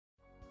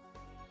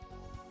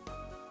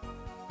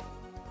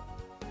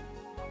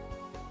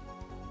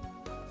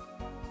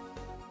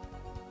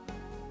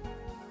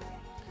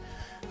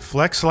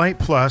FLEXLite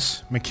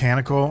Plus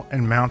mechanical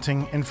and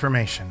mounting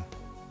information.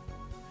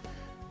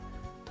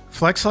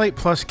 FLEXLite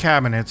Plus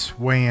cabinets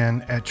weigh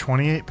in at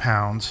 28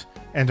 pounds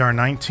and are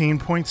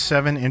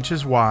 19.7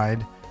 inches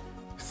wide,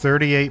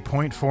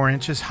 38.4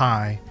 inches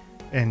high,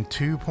 and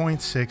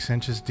 2.6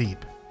 inches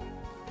deep.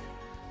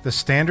 The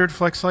standard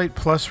FLEXLite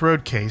Plus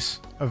road case,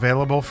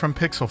 available from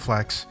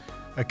PixelFlex,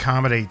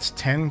 accommodates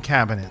 10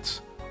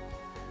 cabinets.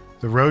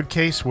 The road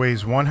case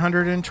weighs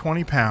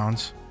 120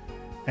 pounds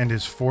and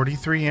is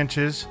 43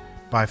 inches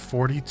by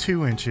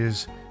 42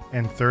 inches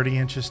and 30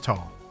 inches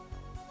tall.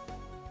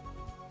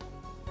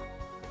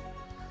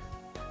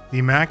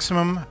 The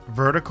maximum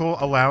vertical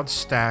allowed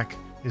stack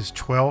is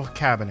 12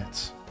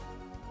 cabinets.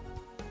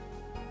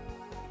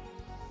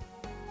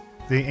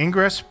 The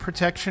ingress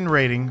protection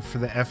rating for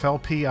the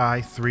FLPI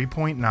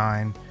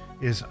 3.9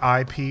 is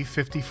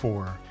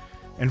IP54,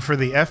 and for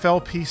the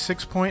FLP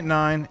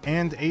 6.9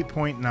 and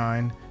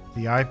 8.9,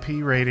 the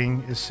IP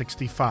rating is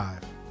 65.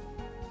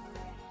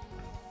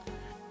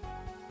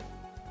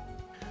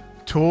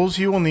 Tools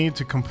you will need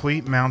to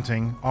complete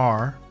mounting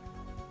are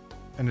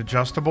an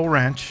adjustable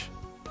wrench,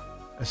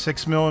 a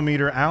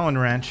 6mm Allen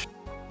wrench,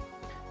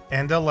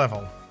 and a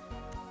level.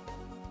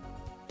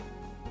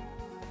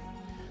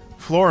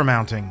 Floor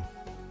mounting.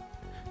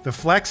 The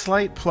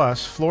FLEXLite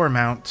Plus floor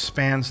mount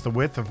spans the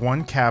width of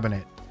one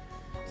cabinet.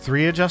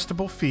 3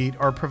 adjustable feet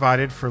are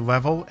provided for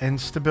level and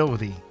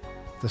stability.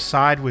 The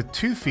side with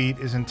 2 feet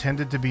is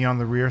intended to be on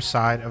the rear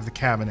side of the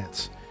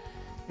cabinets.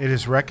 It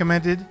is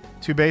recommended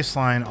to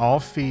baseline all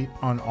feet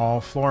on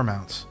all floor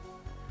mounts.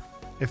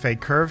 If a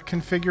curved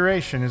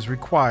configuration is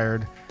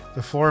required,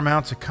 the floor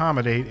mounts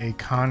accommodate a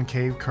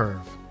concave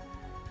curve.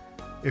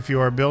 If you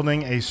are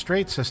building a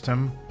straight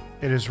system,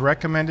 it is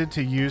recommended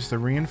to use the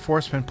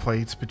reinforcement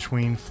plates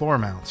between floor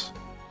mounts.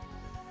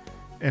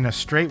 In a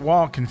straight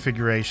wall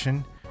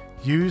configuration,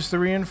 use the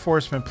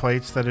reinforcement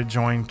plates that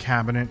adjoin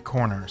cabinet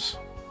corners.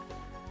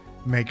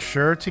 Make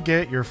sure to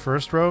get your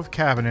first row of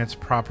cabinets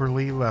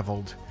properly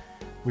leveled.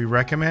 We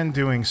recommend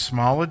doing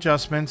small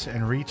adjustments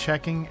and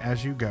rechecking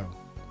as you go.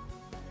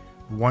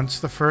 Once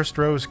the first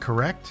row is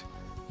correct,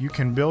 you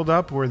can build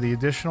up where the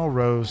additional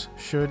rows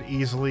should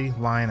easily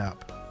line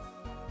up.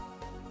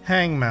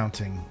 Hang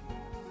mounting.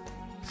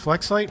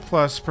 FLEXLite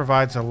Plus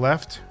provides a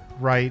left,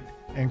 right,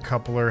 and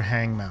coupler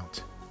hang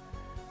mount.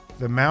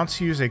 The mounts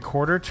use a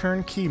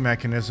quarter-turn key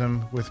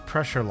mechanism with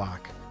pressure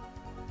lock.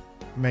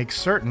 Make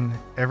certain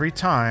every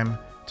time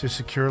to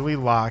securely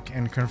lock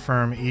and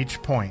confirm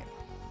each point.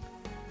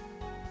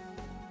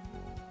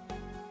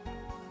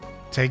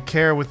 Take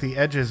care with the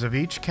edges of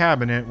each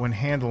cabinet when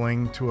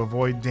handling to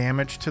avoid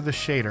damage to the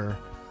shader,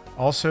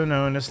 also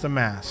known as the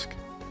mask.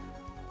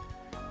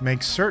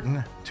 Make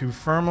certain to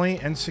firmly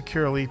and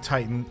securely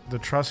tighten the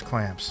truss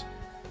clamps.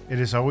 It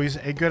is always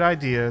a good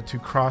idea to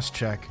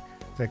cross-check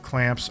that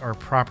clamps are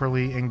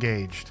properly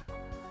engaged.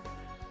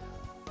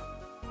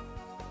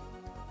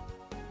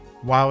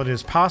 While it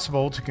is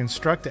possible to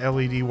construct the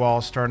LED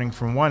wall starting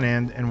from one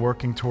end and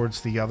working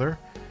towards the other,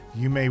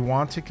 you may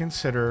want to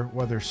consider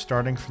whether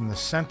starting from the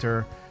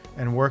center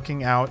and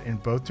working out in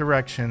both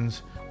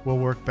directions will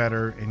work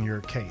better in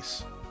your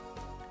case.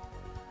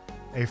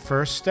 A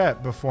first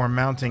step before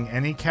mounting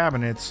any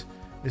cabinets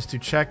is to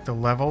check the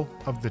level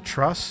of the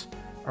truss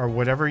or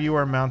whatever you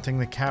are mounting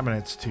the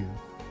cabinets to.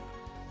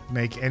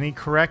 Make any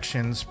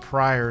corrections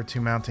prior to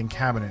mounting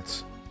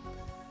cabinets.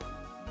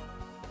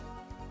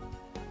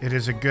 It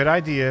is a good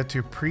idea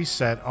to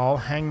preset all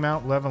hang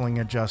mount leveling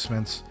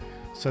adjustments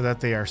so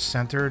that they are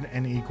centered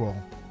and equal.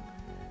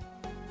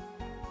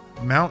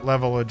 Mount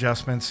level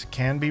adjustments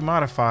can be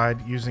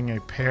modified using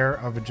a pair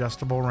of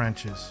adjustable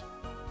wrenches.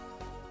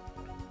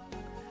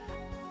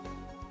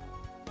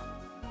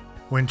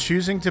 When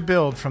choosing to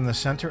build from the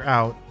center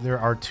out, there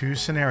are 2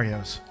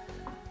 scenarios.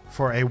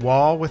 For a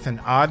wall with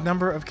an odd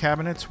number of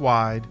cabinets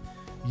wide,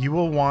 you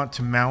will want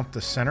to mount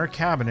the center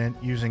cabinet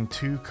using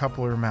 2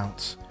 coupler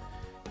mounts.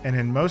 And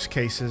in most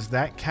cases,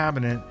 that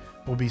cabinet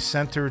will be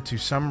centered to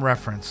some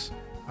reference,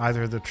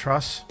 either the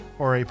truss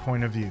or a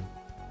point of view.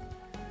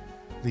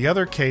 The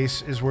other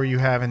case is where you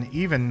have an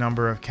even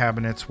number of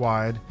cabinets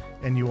wide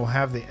and you will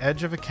have the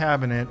edge of a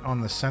cabinet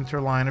on the center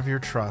line of your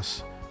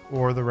truss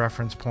or the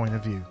reference point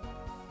of view.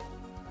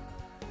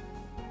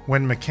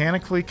 When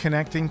mechanically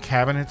connecting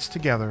cabinets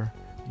together,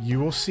 you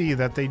will see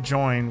that they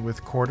join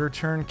with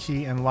quarter-turn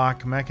key and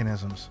lock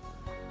mechanisms.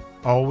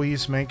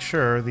 Always make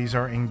sure these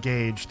are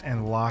engaged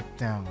and locked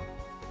down.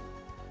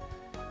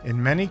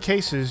 In many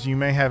cases, you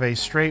may have a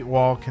straight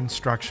wall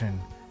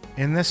construction.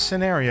 In this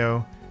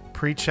scenario,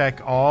 pre-check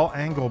all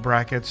angle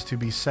brackets to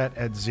be set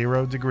at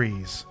 0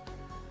 degrees.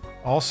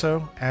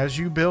 Also, as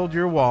you build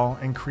your wall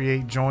and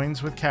create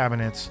joins with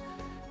cabinets,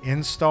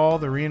 install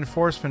the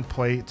reinforcement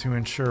plate to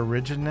ensure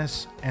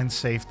rigidness and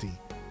safety.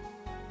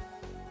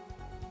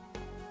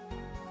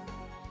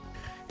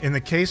 In the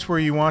case where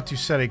you want to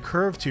set a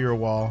curve to your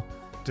wall,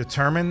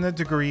 determine the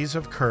degrees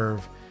of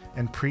curve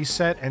and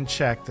preset and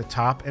check the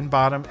top and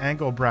bottom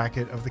angle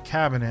bracket of the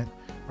cabinet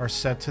are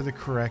set to the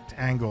correct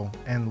angle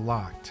and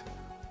locked.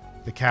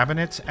 The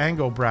cabinet's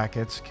angle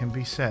brackets can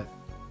be set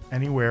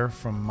anywhere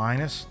from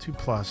minus to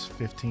plus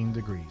 15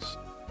 degrees.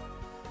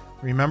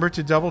 Remember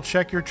to double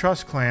check your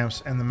truss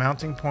clamps and the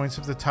mounting points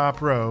of the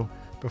top row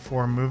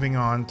before moving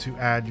on to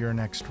add your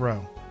next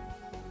row.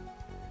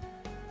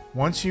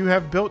 Once you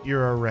have built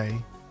your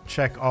array,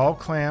 check all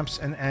clamps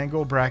and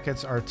angle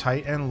brackets are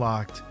tight and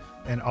locked,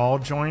 and all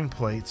join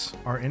plates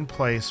are in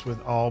place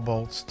with all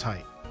bolts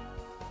tight.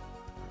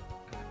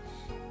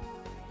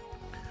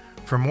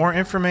 For more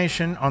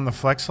information on the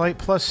FLEXLite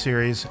Plus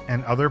series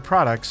and other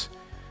products,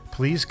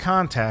 please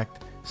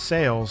contact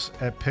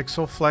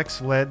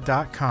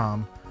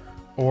sales@pixelflexled.com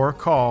or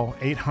call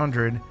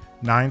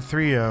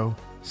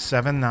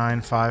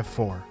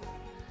 800-930-7954.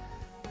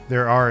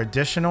 There are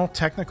additional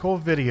technical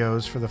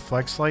videos for the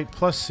FLEXLite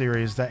Plus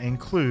series that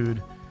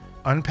include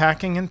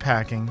unpacking and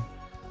packing,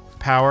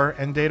 power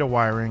and data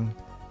wiring,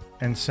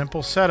 and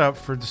simple setup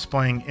for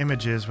displaying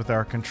images with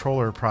our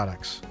controller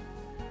products.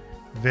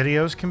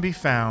 Videos can be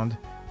found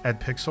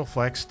at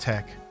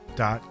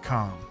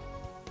pixelflextech.com.